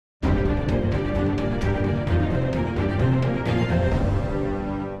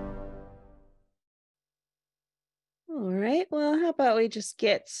All right, well, how about we just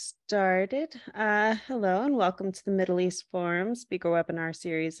get started? Hello and welcome to the Middle East Forum Speaker Webinar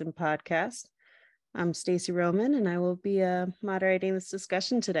Series and Podcast. I'm Stacy Roman and I will be moderating this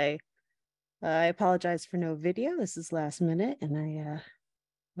discussion today. I apologize for no video. This is last minute and I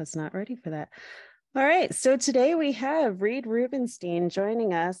was not ready for that. All right, so today we have Reed Rubinstein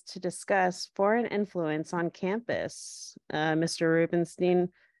joining us to discuss foreign influence on campus. Mr. Rubinstein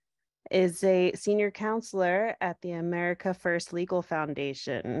is a senior counselor at the America First Legal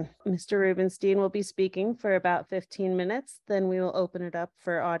Foundation. Mr. Rubinstein will be speaking for about 15 minutes, then we will open it up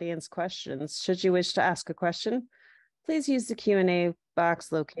for audience questions. Should you wish to ask a question, please use the Q&A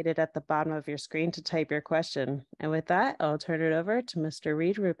box located at the bottom of your screen to type your question. And with that, I'll turn it over to Mr.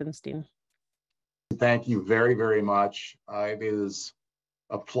 Reed Rubinstein. Thank you very, very much. It is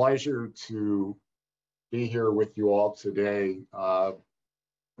a pleasure to be here with you all today.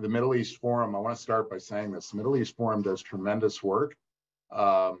 The Middle East Forum, I want to start by saying this. The Middle East Forum does tremendous work.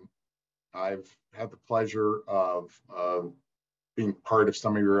 I've had the pleasure of being part of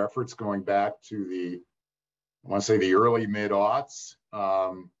some of your efforts going back to I want to say the early mid-aughts.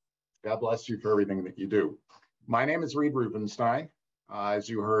 God bless you for everything that you do. My name is Reed Rubinstein. As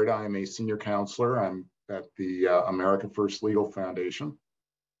you heard, I'm a senior counselor. I'm at the America First Legal Foundation.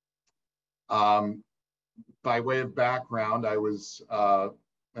 By way of background, I was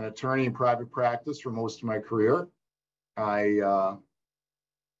an attorney in private practice for most of my career. I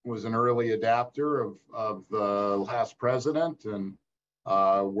was an early adapter of the last president and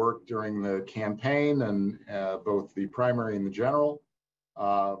worked during the campaign and both the primary and the general.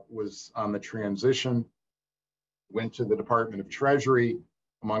 Was on the transition, went to the Department of Treasury,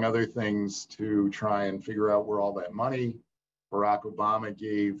 among other things, to try and figure out where all that money Barack Obama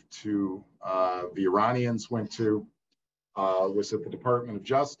gave to the Iranians went to. Was at the Department of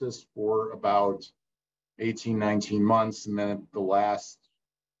Justice for about 18, 19 months. And then the last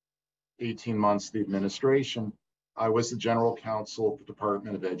 18 months of the administration, I was the general counsel at the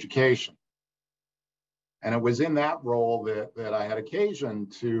Department of Education. And it was in that role that I had occasion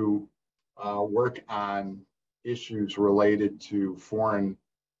to work on issues related to foreign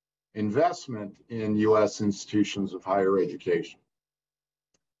investment in U.S. institutions of higher education.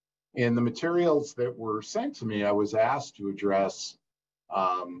 In the materials that were sent to me, I was asked to address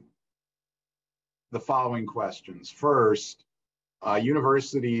the following questions. First,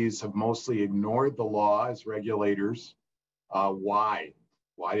 universities have mostly ignored the law as regulators. Why?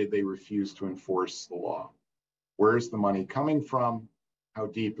 Why did they refuse to enforce the law? Where's the money coming from? How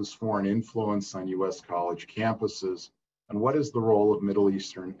deep is foreign influence on U.S. college campuses? And what is the role of Middle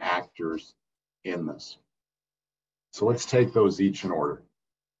Eastern actors in this? So let's take those each in order.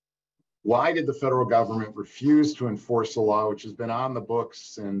 Why did the federal government refuse to enforce a law which has been on the books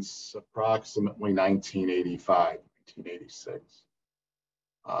since approximately 1985, 1986?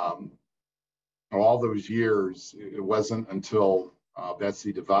 All those years, it wasn't until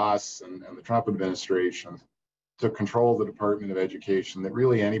Betsy DeVos and the Trump administration took control of the Department of Education that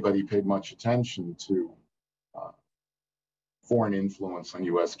really anybody paid much attention to foreign influence on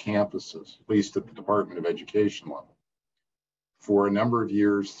U.S. campuses, at least at the Department of Education level. For a number of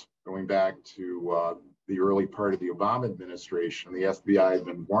years, going back to the early part of the Obama administration, the FBI had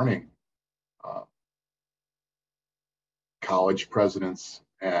been warning college presidents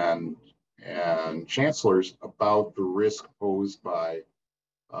and chancellors about the risk posed by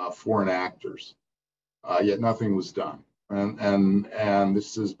foreign actors. Yet nothing was done. And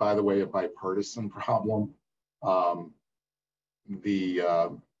this is, by the way, a bipartisan problem. During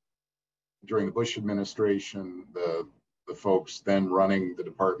the Bush administration, the folks then running the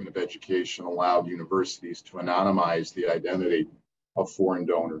Department of Education allowed universities to anonymize the identity of foreign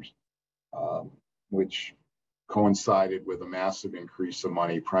donors, which coincided with a massive increase of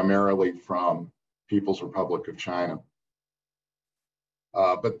money, primarily from People's Republic of China.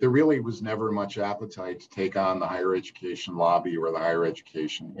 But there really was never much appetite to take on the higher education lobby or the higher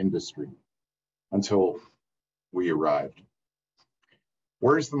education industry until we arrived.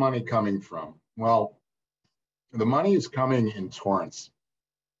 Where's the money coming from? Well, the money is coming in torrents.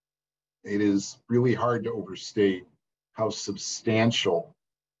 It is really hard to overstate how substantial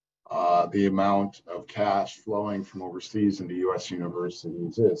the amount of cash flowing from overseas into U.S.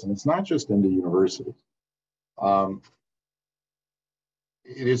 universities is. And it's not just into universities. It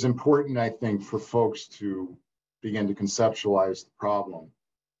is important, I think, for folks to begin to conceptualize the problem,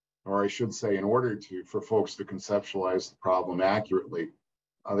 or I should say, in order for folks to conceptualize the problem accurately,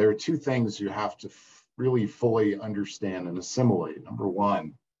 there are two things you have to really fully understand and assimilate. Number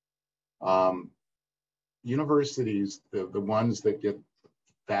one, universities, the ones that get the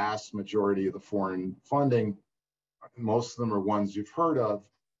vast majority of the foreign funding, most of them are ones you've heard of.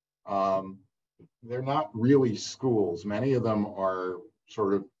 They're not really schools. Many of them are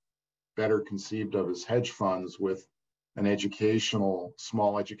sort of better conceived of as hedge funds with an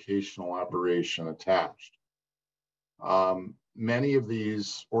small educational operation attached. Many of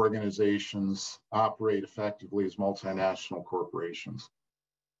these organizations operate effectively as multinational corporations.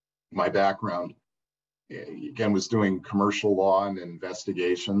 My background, again, was doing commercial law and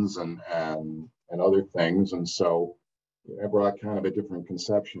investigations and other things. And so I brought kind of a different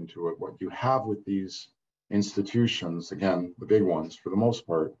conception to it. What you have with these institutions, again, the big ones for the most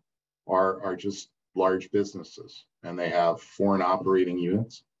part, are just large businesses, and they have foreign operating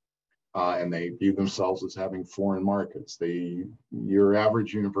units, and they view themselves as having foreign markets. Your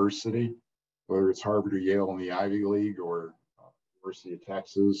average university, whether it's Harvard or Yale in the Ivy League or University of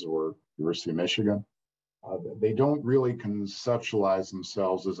Texas or University of Michigan, they don't really conceptualize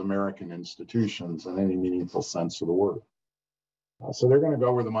themselves as American institutions in any meaningful sense of the word. So they're going to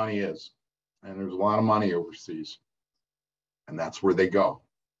go where the money is, and there's a lot of money overseas, and that's where they go.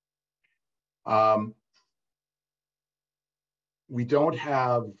 I don't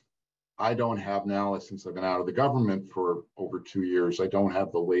have now, since I've been out of the government for over 2 years, I don't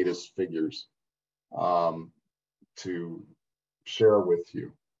have the latest figures to share with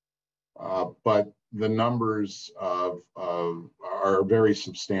you. But the numbers are very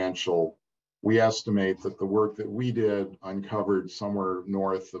substantial. We estimate that the work that we did uncovered somewhere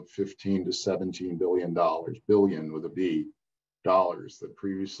north of $15 to $17 billion, billion with a B, dollars that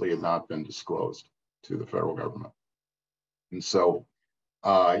previously had not been disclosed to the federal government. And so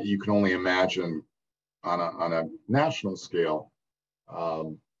you can only imagine on a national scale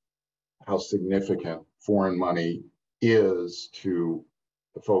how significant foreign money is to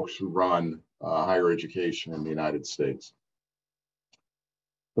the folks who run higher education in the United States.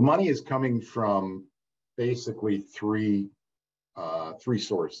 The money is coming from basically three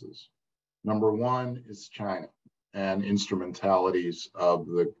sources. Number one is China and instrumentalities of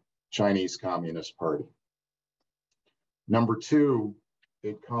the Chinese Communist Party. Number two,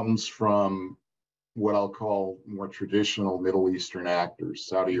 it comes from what I'll call more traditional Middle Eastern actors,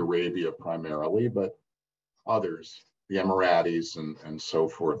 Saudi Arabia primarily, but others, the Emiratis and so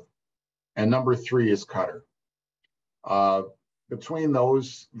forth. And number three is Qatar. Between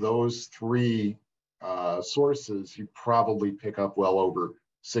those three sources, you probably pick up well over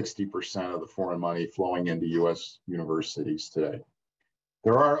 60% of the foreign money flowing into U.S. universities today.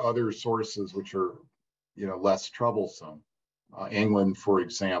 There are other sources which are, less troublesome. England, for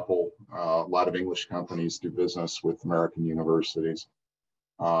example, a lot of English companies do business with American universities.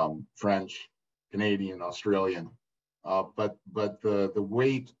 French, Canadian, Australian, but the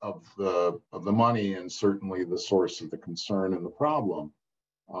weight of the money and certainly the source of the concern and the problem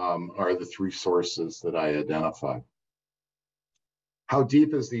are the three sources that I identified. How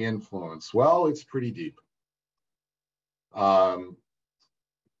deep is the influence? Well, it's pretty deep.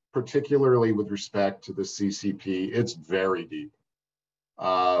 Particularly with respect to the CCP, it's very deep.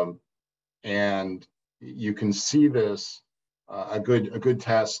 And you can see this, a good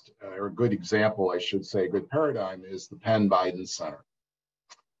test, or a good example, I should say, a good paradigm is the Penn-Biden Center.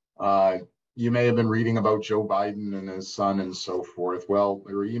 You may have been reading about Joe Biden and his son and so forth. Well,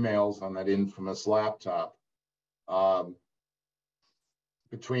 there are emails on that infamous laptop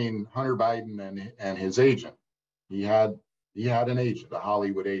between Hunter Biden and his agent. He had an agent, a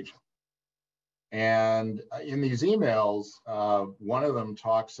Hollywood agent. And in these emails, one of them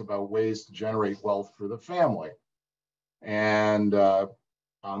talks about ways to generate wealth for the family. And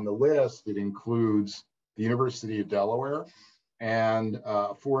on the list, it includes the University of Delaware and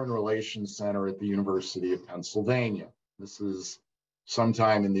a Foreign Relations Center at the University of Pennsylvania. This is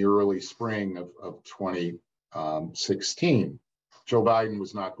sometime in the early spring of 2016. Joe Biden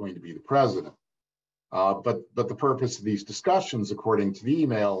was not going to be the president. But the purpose of these discussions, according to the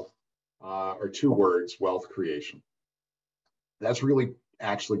email, are two words: wealth creation. That's really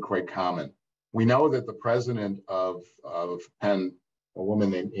actually quite common. We know that the president of Penn, a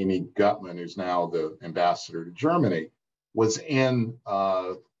woman named Amy Gutmann, who's now the ambassador to Germany, was in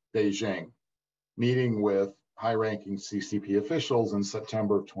Beijing meeting with high-ranking CCP officials in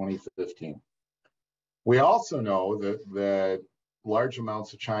September of 2015. We also know that large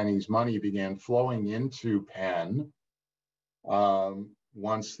amounts of Chinese money began flowing into Penn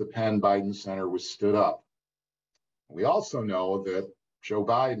once the Penn-Biden Center was stood up. We also know that Joe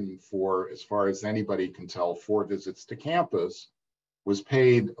Biden, for as far as anybody can tell, 4 visits to campus, was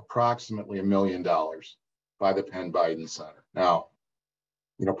paid approximately $1 million by the Penn-Biden Center. Now,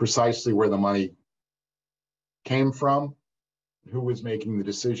 precisely where the money came from, who was making the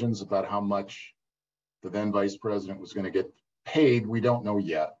decisions about how much the then vice president was going to get paid, we don't know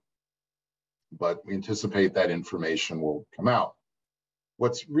yet, but we anticipate that information will come out.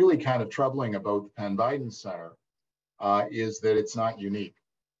 What's really kind of troubling about the Penn Biden Center is that it's not unique.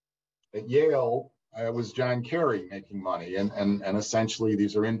 At Yale, it was John Kerry making money, and essentially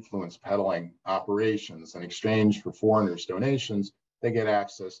these are influence peddling operations. In exchange for foreigners' donations, they get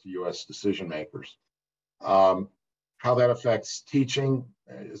access to U.S. decision makers. How that affects teaching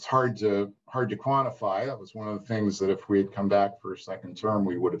is hard to quantify. That was one of the things that if we had come back for a second term,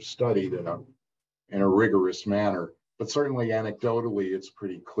 we would have studied in a rigorous manner. But certainly anecdotally, it's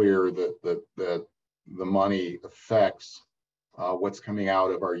pretty clear that the money affects what's coming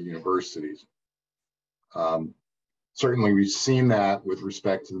out of our universities. Certainly, we've seen that with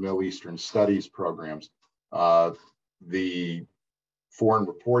respect to the Middle Eastern Studies programs. The foreign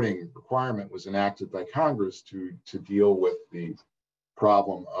reporting requirement was enacted by Congress to deal with the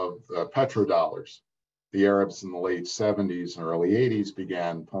problem of petrodollars. The Arabs in the late 70s and early 80s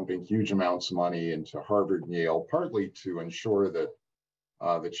began pumping huge amounts of money into Harvard and Yale, partly to ensure that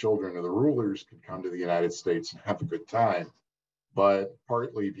the children of the rulers could come to the United States and have a good time, but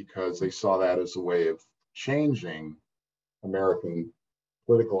partly because they saw that as a way of changing American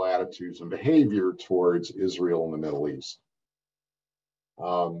political attitudes and behavior towards Israel and the Middle East.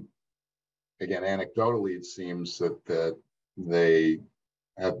 Again, anecdotally, it seems that they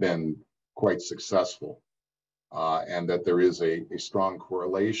have been quite successful, and that there is a strong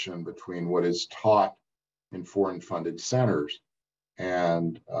correlation between what is taught in foreign funded centers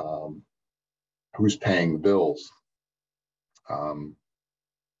and who's paying the bills.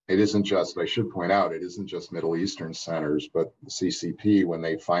 It isn't just, I should point out, it isn't just Middle Eastern centers, but the CCP, when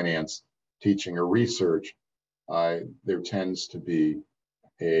they finance teaching or research, there tends to be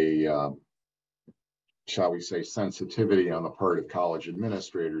a, shall we say, sensitivity on the part of college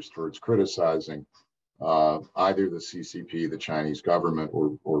administrators towards criticizing either the CCP, the Chinese government,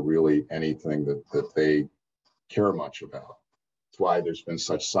 or really anything that they care much about. That's why there's been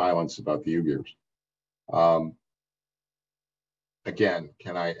such silence about the Uyghurs. Again,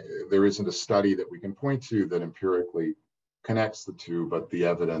 there isn't a study that we can point to that empirically connects the two, but the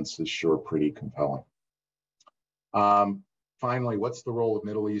evidence is sure pretty compelling. Finally, what's the role of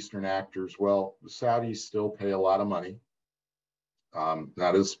Middle Eastern actors? Well, the Saudis still pay a lot of money,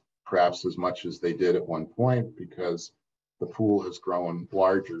 not as perhaps as much as they did at one point, because the pool has grown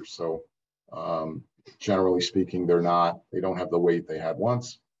larger. So generally speaking, they don't have the weight they had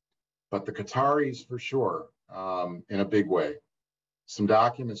once, but the Qataris for sure, in a big way. Some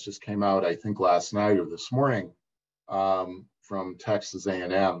documents just came out, I think last night or this morning, from Texas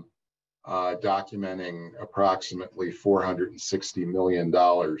A&M, documenting approximately $460 million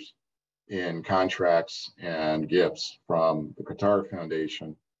in contracts and gifts from the Qatar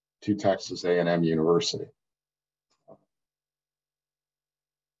Foundation to Texas A&M University.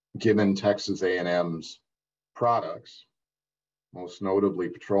 Given Texas A&M's products, most notably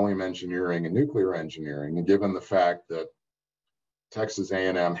petroleum engineering and nuclear engineering, and given the fact that Texas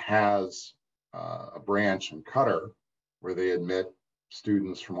A&M has a branch in Qatar where they admit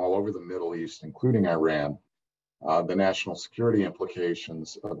students from all over the Middle East, including Iran, the national security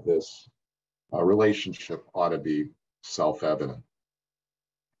implications of this relationship ought to be self-evident.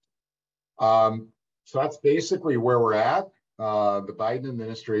 So that's basically where we're at. The Biden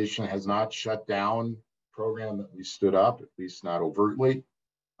administration has not shut down the program that we stood up, at least not overtly,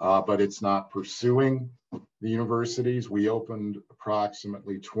 but it's not pursuing the universities. We opened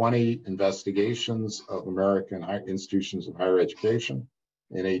approximately 20 investigations of American institutions of higher education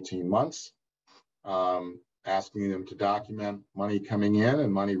in 18 months, asking them to document money coming in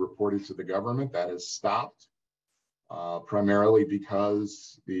and money reported to the government. That has stopped, primarily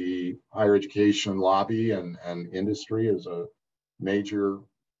because the higher education lobby and industry is a major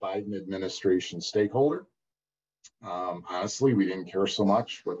Biden administration stakeholder. Honestly, we didn't care so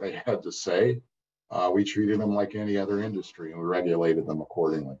much what they had to say. We treated them like any other industry, and we regulated them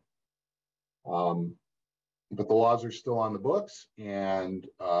accordingly. But the laws are still on the books, and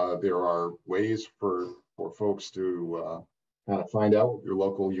there are ways for folks to kind of find out what your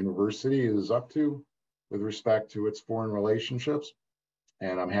local university is up to with respect to its foreign relationships.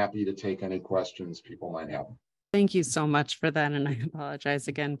 And I'm happy to take any questions people might have. Thank you so much for that. And I apologize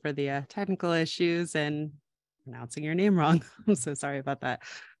again for the technical issues and pronouncing your name wrong. I'm so sorry about that.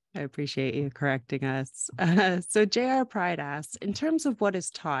 I appreciate you correcting us. So J.R. Pride asks, in terms of what is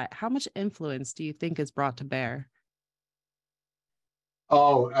taught, how much influence do you think is brought to bear?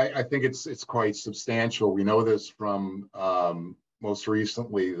 Oh, I think it's quite substantial. We know this from most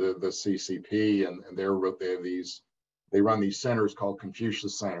recently the CCP, and they run these centers called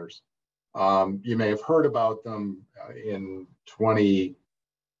Confucius centers, You may have heard about them in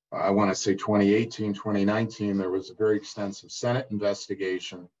 2018, 2019, there was a very extensive Senate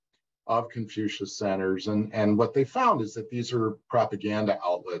investigation of Confucius centers. And what they found is that these are propaganda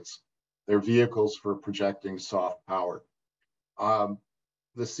outlets. They're vehicles for projecting soft power. The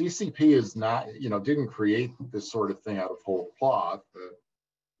CCP is not, didn't create this sort of thing out of whole cloth.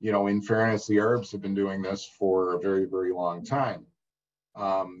 In fairness, the Arabs have been doing this for a very, very long time.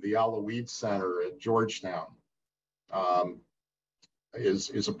 The Alaouite Center at Georgetown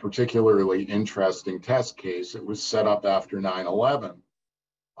is a particularly interesting test case. It was set up after 9/11.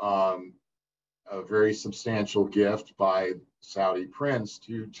 A very substantial gift by Saudi prince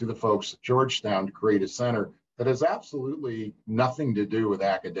to the folks at Georgetown to create a center that has absolutely nothing to do with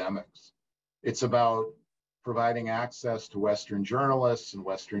academics. It's about providing access to Western journalists and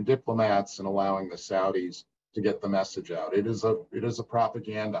Western diplomats and allowing the Saudis to get the message out. It is a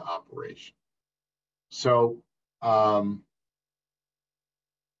propaganda operation. So,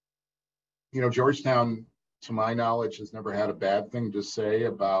 Georgetown, to my knowledge, has never had a bad thing to say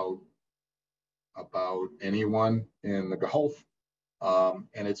about anyone in the Gulf.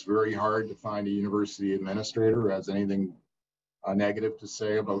 And it's very hard to find a university administrator who has anything negative to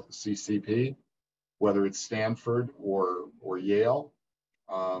say about the CCP, whether it's Stanford or Yale.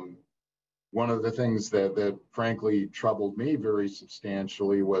 One of the things that frankly troubled me very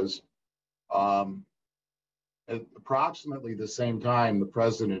substantially was at approximately the same time the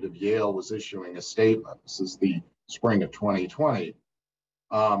president of Yale was issuing a statement, this is the spring of 2020,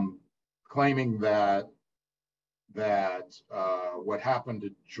 claiming that what happened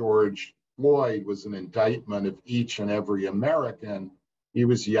to George Floyd was an indictment of each and every American. He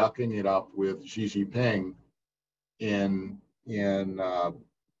was yucking it up with Xi Jinping in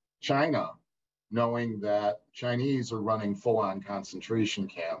China, knowing that Chinese are running full-on concentration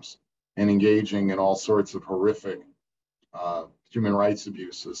camps and engaging in all sorts of horrific human rights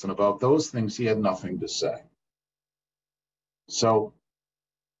abuses. And about those things, he had nothing to say. So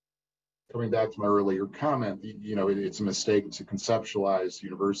coming back to my earlier comment, it's a mistake to conceptualize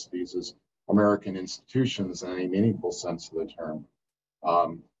universities as American institutions in any meaningful sense of the term.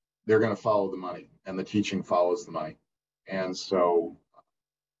 They're going to follow the money, and the teaching follows the money. And so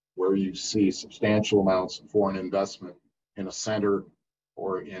where you see substantial amounts of foreign investment in a center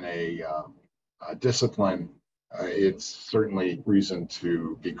or in a discipline, it's certainly reason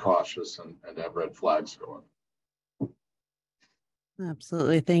to be cautious and have red flags go up.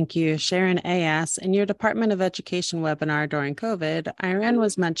 Absolutely. Thank you. Sharon A. asks, in your Department of Education webinar during COVID, Iran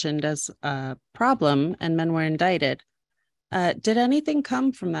was mentioned as a problem and men were indicted. Did anything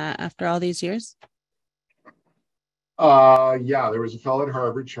come from that after all these years? Yeah, there was a fellow at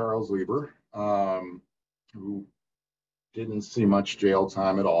Harvard, Charles Lieber, who didn't see much jail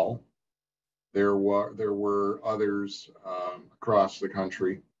time at all. There were others across the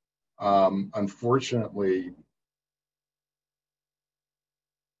country. Unfortunately,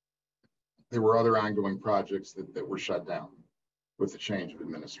 there were other ongoing projects that were shut down with the change of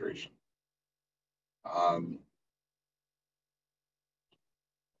administration.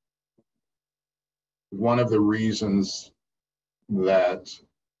 One of the reasons that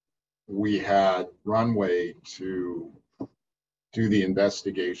we had runway to do the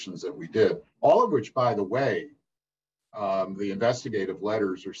investigations that we did, all of which, by the way, the investigative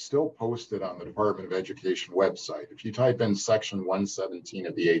letters are still posted on the Department of Education website. If you type in section 117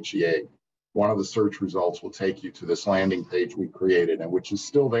 of the HEA, one of the search results will take you to this landing page we created, and which is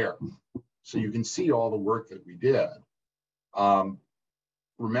still there. So you can see all the work that we did.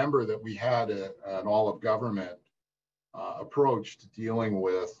 Remember that we had an all-of-government approach to dealing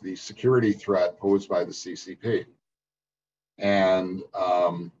with the security threat posed by the CCP. And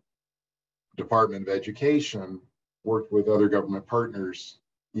Department of Education worked with other government partners,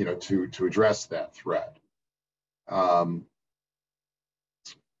 to address that threat.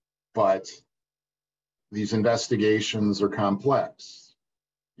 But these investigations are complex.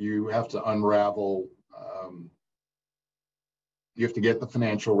 You have to unravel, you have to get the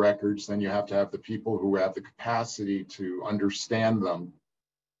financial records, then you have to have the people who have the capacity to understand them.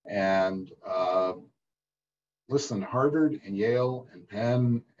 And listen, Harvard and Yale and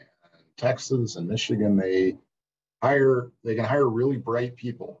Penn and Texas and Michigan, they can hire really bright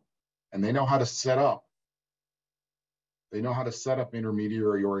people, and they know how to set up. They know how to set up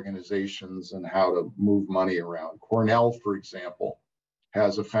intermediary organizations and how to move money around. Cornell, for example,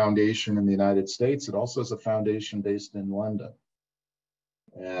 has a foundation in the United States. It also has a foundation based in London,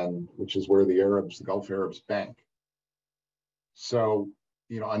 and which is where the Gulf Arabs bank. So,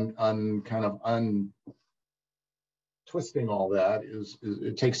 twisting all that is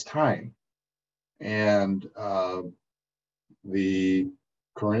it takes time. And the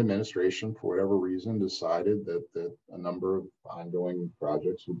current administration, for whatever reason, decided that a number of ongoing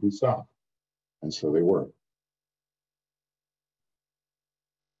projects would be stopped. And so they were.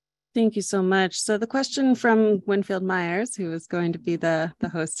 Thank you so much. So the question from Winfield Myers, who is going to be the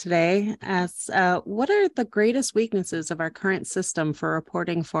host today, asks, what are the greatest weaknesses of our current system for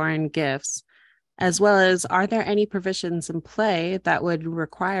reporting foreign gifts? As well as, are there any provisions in play that would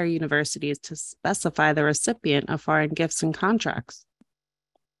require universities to specify the recipient of foreign gifts in contracts?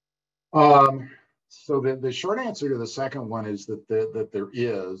 So the short answer to the second one is that there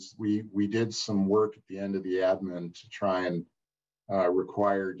is. We did some work at the end of the admin to try and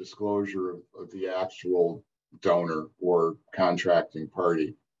require disclosure of the actual donor or contracting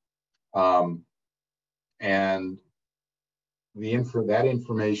party. And that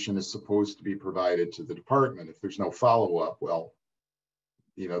information is supposed to be provided to the department. If there's no follow-up, well,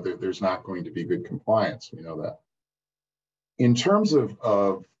 there's not going to be good compliance. We know that. In terms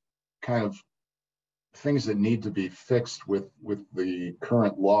of kind of things that need to be fixed with the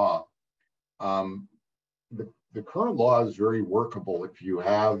current law, the current law is very workable if you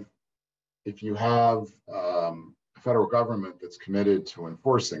have a federal government that's committed to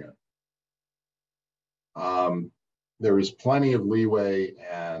enforcing it. There is plenty of leeway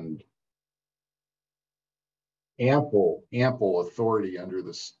and ample authority under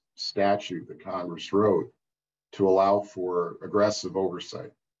the statute that Congress wrote to allow for aggressive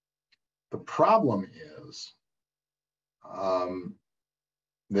oversight. The problem is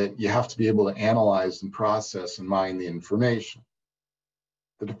that you have to be able to analyze and process and mine the information.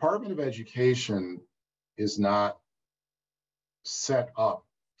 The Department of Education is not set up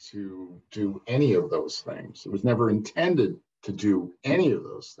to do any of those things. It was never intended to do any of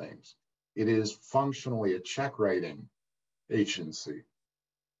those things. It is functionally a check writing agency.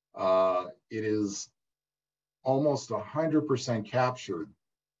 It is almost 100% captured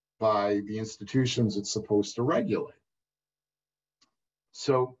by the institutions it's supposed to regulate.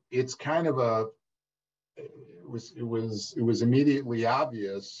 So it's kind of it was immediately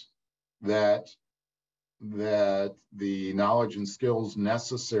obvious that the knowledge and skills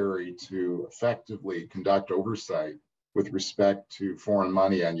necessary to effectively conduct oversight with respect to foreign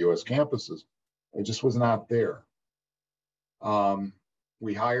money on U.S. campuses, it just was not there.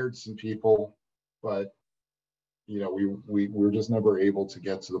 We hired some people, but we were just never able to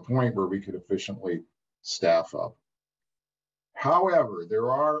get to the point where we could efficiently staff up. However, there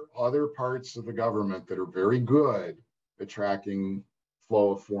are other parts of the government that are very good at tracking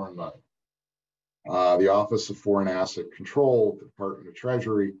flow of foreign money. The Office of Foreign Asset Control, the Department of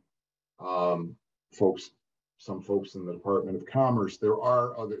Treasury, some folks in the Department of Commerce. There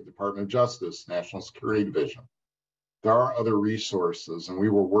are other, Department of Justice, National Security Division. There are other resources, and we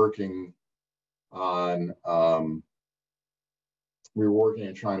were working on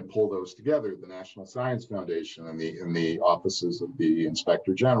trying to pull those together. The National Science Foundation and the offices of the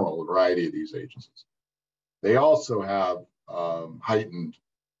Inspector General, a variety of these agencies. They also have heightened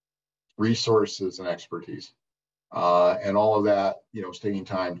resources and expertise, and all of that, is taking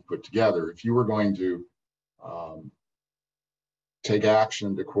time to put together. If you were going to take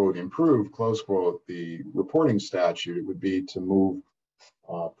action to quote improve, close quote, the reporting statute, it would be to move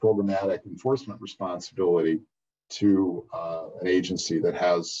programmatic enforcement responsibility to an agency that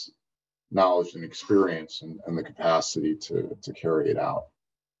has knowledge and experience and the capacity to carry it out.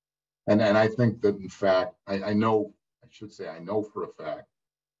 And I think that, in fact, I know for a fact,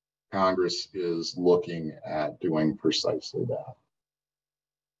 Congress is looking at doing precisely that.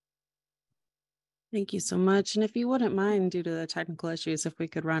 Thank you so much. And if you wouldn't mind, due to the technical issues, if we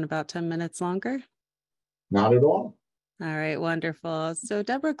could run about 10 minutes longer? Not at all. All right, wonderful. So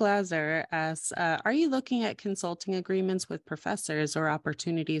Deborah Glaser asks, are you looking at consulting agreements with professors or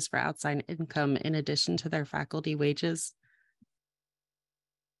opportunities for outside income in addition to their faculty wages?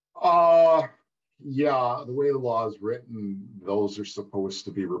 Yeah, the way the law is written, those are supposed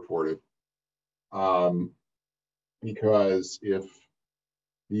to be reported. Because if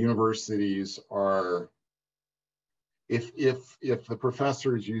the universities are, if the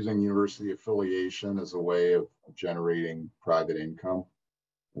professor is using university affiliation as a way of generating private income,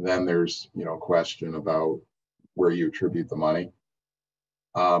 then there's a question about where you attribute the money.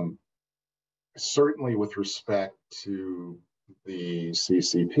 Certainly with respect to the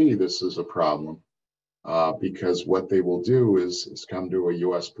CCP, this is a problem because what they will do is come to a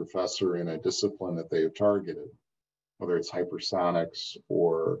U.S. professor in a discipline that they have targeted, whether it's hypersonics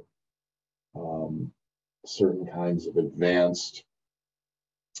or certain kinds of advanced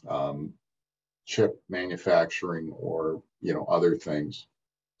chip manufacturing or other things.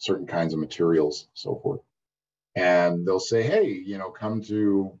 certain kinds of materials, so forth. And they'll say, hey, come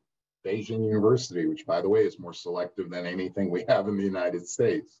to Beijing University, which, by the way, is more selective than anything we have in the United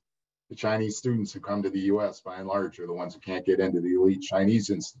States. The Chinese students who come to the US, by and large, are the ones who can't get into the elite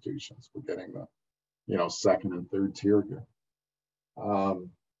Chinese institutions. We're getting the, second and third tier here.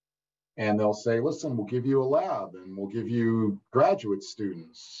 And they'll say, listen, we'll give you a lab and we'll give you graduate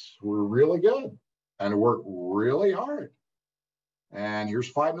students who are really good and work really hard. And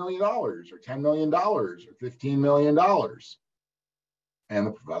here's $5 million or $10 million or $15 million. And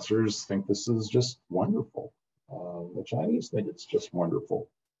the professors think this is just wonderful. The Chinese think it's just wonderful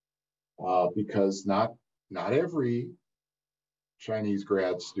because not every Chinese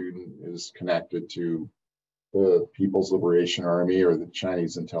grad student is connected to the People's Liberation Army or the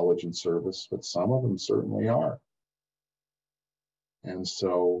Chinese intelligence service, but some of them certainly are. And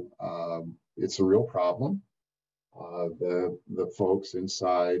so it's a real problem. The folks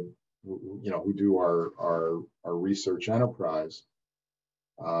inside, who do our research enterprise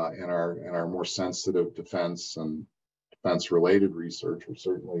and our more sensitive defense and defense-related research, we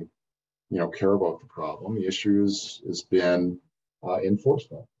certainly, care about the problem. The issue has been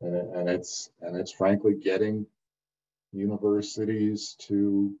enforcement, and it's frankly getting universities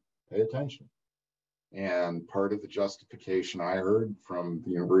to pay attention. And part of the justification I heard from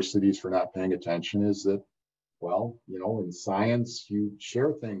the universities for not paying attention is that, well, in science, you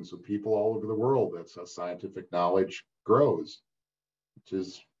share things with people all over the world. That's how scientific knowledge grows, which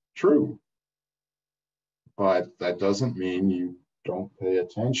is true. But that doesn't mean you don't pay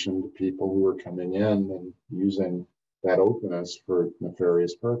attention to people who are coming in and using that openness for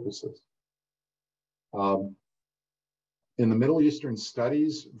nefarious purposes. In the Middle Eastern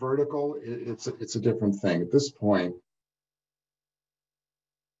Studies vertical, it's a different thing. At this point,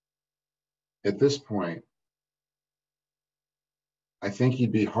 I think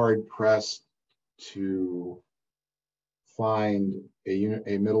you'd be hard pressed to find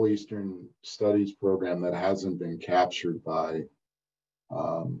a Middle Eastern Studies program that hasn't been captured by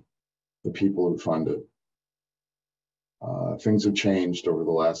the people who fund it. Things have changed over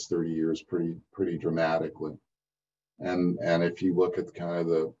the last 30 years pretty dramatically. And if you look at kind of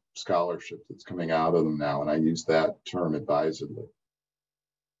the scholarship that's coming out of them now, and I use that term advisedly,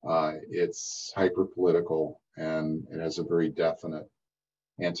 it's hyper political and it has a very definite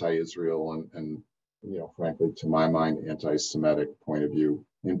anti-Israel and frankly, to my mind, anti-Semitic point of view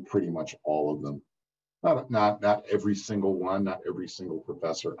in pretty much all of them. Not every single one, not every single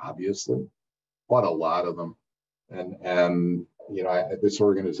professor, obviously, but a lot of them. And this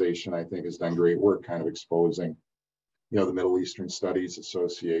organization, I think, has done great work kind of exposing the Middle Eastern Studies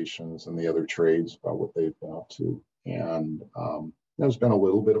Associations and the other trades about what they've been up to. And there's been a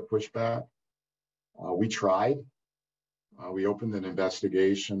little bit of pushback. We tried. We opened an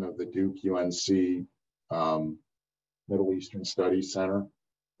investigation of the Duke UNC Middle Eastern Studies Center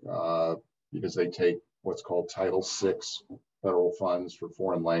because they take what's called Title VI federal funds for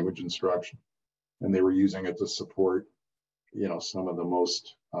foreign language instruction. And they were using it to support, some of the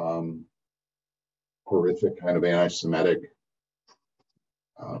most horrific kind of anti-Semitic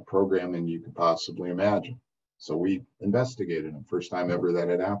programming you could possibly imagine. So we investigated them. First time ever that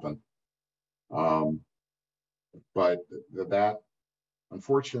had happened. But that,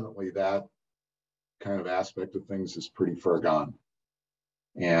 unfortunately, that kind of aspect of things is pretty far gone.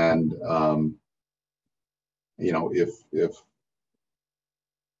 And,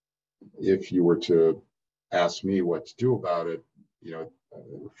 if you were to ask me what to do about it,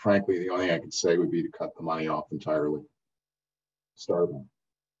 frankly, the only thing I could say would be to cut the money off entirely. Starve them.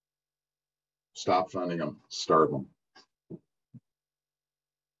 Stop funding them. Starve them.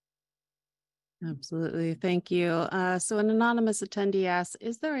 Absolutely. Thank you. So an anonymous attendee asks,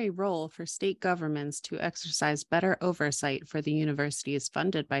 is there a role for state governments to exercise better oversight for the universities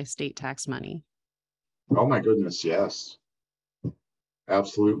funded by state tax money? Oh, my goodness, yes.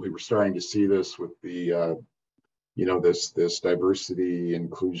 Absolutely. We're starting to see this with the, this diversity,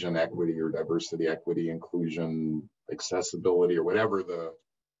 inclusion, equity, or diversity, equity, inclusion, accessibility, or whatever the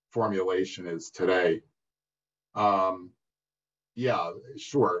formulation is today. Yeah,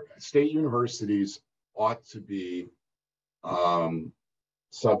 sure. State universities ought to be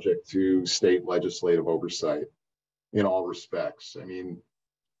subject to state legislative oversight in all respects. I mean,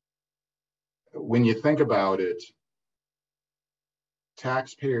 when you think about it,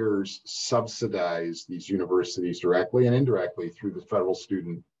 taxpayers subsidize these universities directly and indirectly through the federal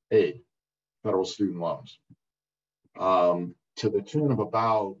student aid, federal student loans, to the tune of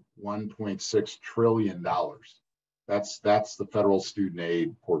about $1.6 trillion. That's the federal student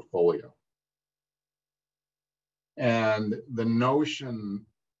aid portfolio. And the notion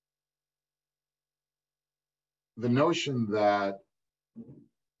the notion that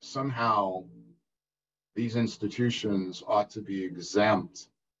somehow these institutions ought to be exempt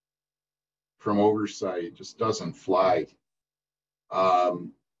from oversight just doesn't fly.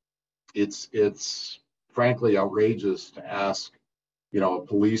 It's frankly outrageous to ask, a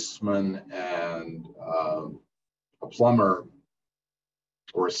policeman and a plumber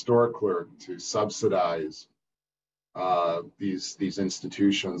or a store clerk to subsidize these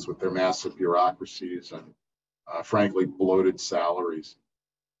institutions with their massive bureaucracies and frankly bloated salaries.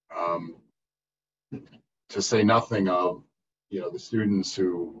 To say nothing of the students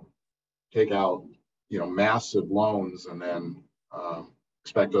who take out massive loans and then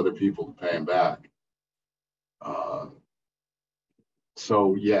expect other people to pay them back.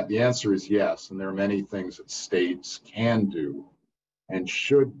 So yeah, the answer is yes, and there are many things that states can do and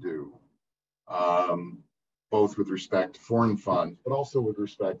should do, both with respect to foreign funds, but also with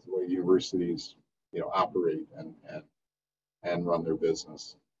respect to the way universities operate and run their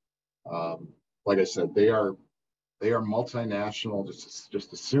business. Like I said, they are multinational.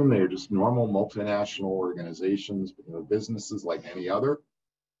 Just assume they are just normal multinational organizations, businesses like any other.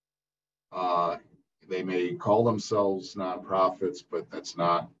 They may call themselves nonprofits, but that's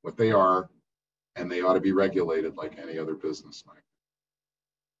not what they are, and they ought to be regulated like any other business might.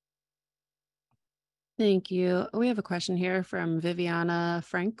 Thank you. We have a question here from Viviana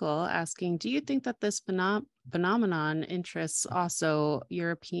Frankel asking, do you think that this phenomenon interests also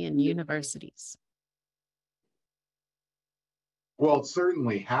European universities? Well, it's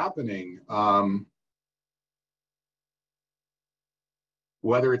certainly happening.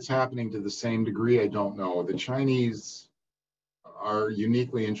 Whether it's happening to the same degree, I don't know. The Chinese are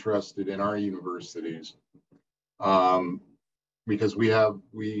uniquely interested in our universities because we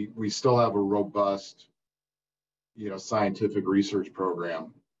still have a robust, scientific research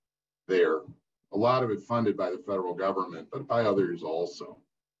program there. A lot of it funded by the federal government, but by others also.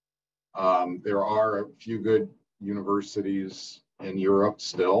 There are a few good universities in Europe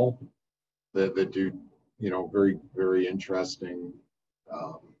still that do, very, very interesting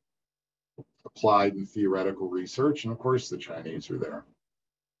applied and theoretical research. And of course, the Chinese are there.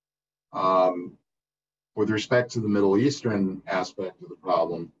 With respect to the Middle Eastern aspect of the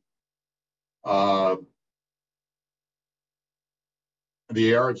problem,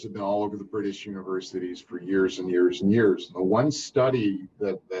 the Arabs have been all over the British universities for years and years and years. The one study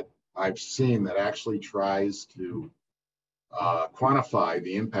that I've seen that actually tries to quantify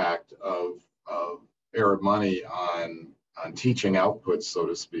the impact of Arab money on teaching outputs, so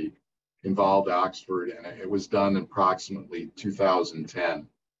to speak, involved Oxford, and it was done in approximately 2010.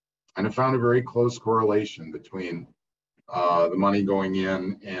 And it found a very close correlation between the money going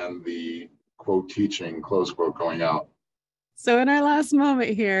in and the quote teaching, close quote, going out. So in our last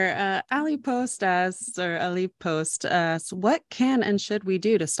moment here, Ali Post asks, what can and should we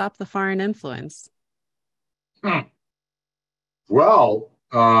do to stop the foreign influence? Well,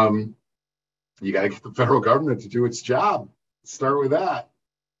 you got to get the federal government to do its job. Start with that.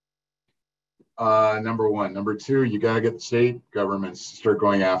 Number one. Number two, you got to get the state governments to start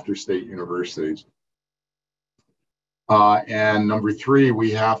going after state universities. And number three, we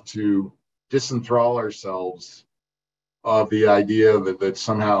have to disenthrall ourselves of the idea that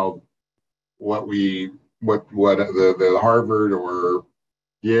somehow what the Harvard or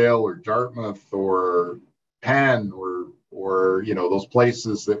Yale or Dartmouth or Penn or those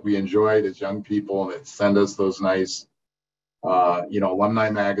places that we enjoyed as young people and that send us those nice alumni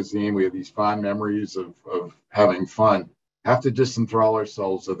magazine, we have these fond memories of having fun, have to disenthrall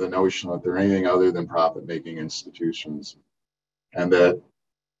ourselves of the notion that they're anything other than profit-making institutions, and that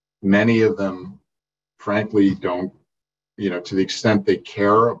many of them frankly don't, to the extent they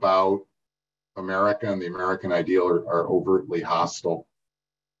care about America and the American ideal, are overtly hostile.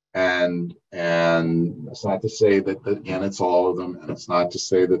 And it's not to say that again, it's all of them, and it's not to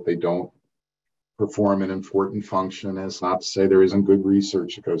say that they don't perform an important function, and it's not to say there isn't good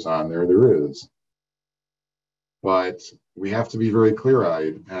research that goes on there. There is. But we have to be very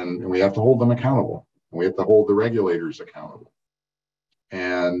clear-eyed, and we have to hold them accountable. And we have to hold the regulators accountable.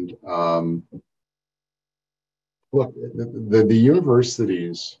 And look, the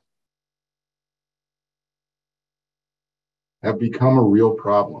universities have become a real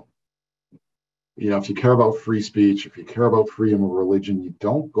problem. If you care about free speech, if you care about freedom of religion, you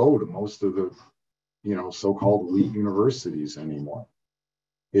don't go to most of the, so-called elite universities anymore.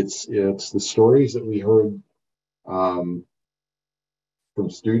 It's the stories that we heard from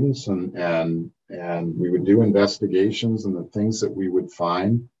students, and we would do investigations, and the things that we would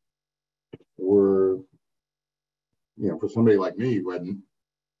find were, for somebody like me who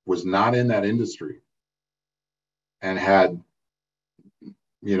was not in that industry, and had,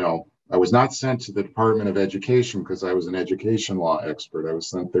 I was not sent to the Department of Education because I was an education law expert. I was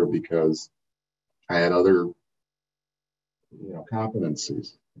sent there because I had other,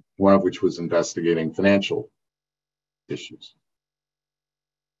 competencies, one of which was investigating financial issues.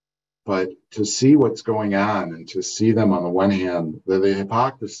 But to see what's going on and to see them on the one hand, the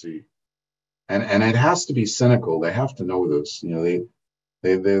hypocrisy, and it has to be cynical. They have to know this. They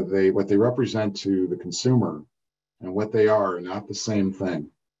what they represent to the consumer and what they are not the same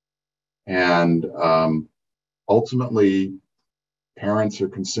thing. And ultimately, parents are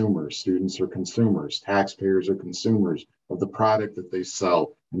consumers, students are consumers, taxpayers are consumers of the product that they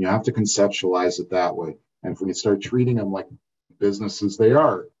sell. And you have to conceptualize it that way. And if we start treating them like businesses they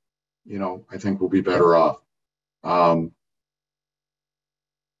are, I think we'll be better off.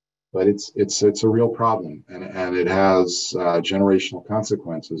 But it's a real problem, and it has generational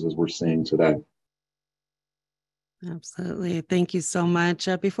consequences, as we're seeing today. Absolutely. Thank you so much.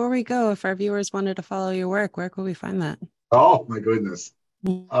 Before we go, if our viewers wanted to follow your work, where could we find that? Oh, my goodness.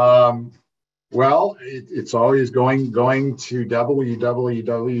 Well, it's always going to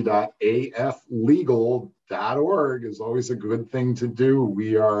www.aflegal.org is always a good thing to do.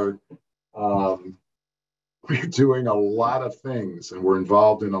 We're doing a lot of things, and we're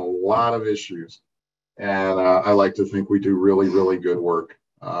involved in a lot of issues. And I like to think we do really, really good work.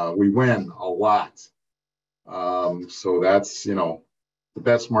 We win a lot. So that's, the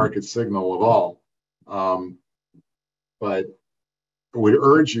best market signal of all. But I would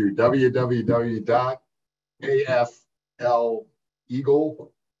urge you,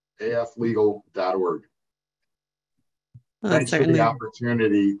 www.aflegal.org. Thanks for the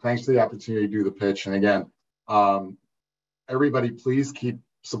opportunity. Thanks for the opportunity to do the pitch. And again, everybody, please keep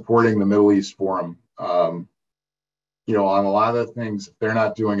supporting the Middle East Forum. On a lot of things, if they're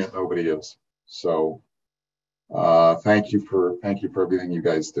not doing it, nobody is. So thank you for everything you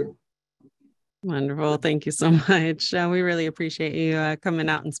guys do. Wonderful. Thank you so much. We really appreciate you coming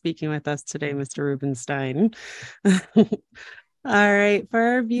out and speaking with us today, Mr. Rubinstein. All right. For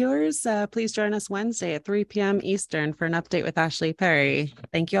our viewers, please join us Wednesday at 3 p.m. Eastern for an update with Ashley Perry.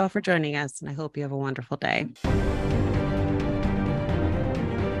 Thank you all for joining us, and I hope you have a wonderful day.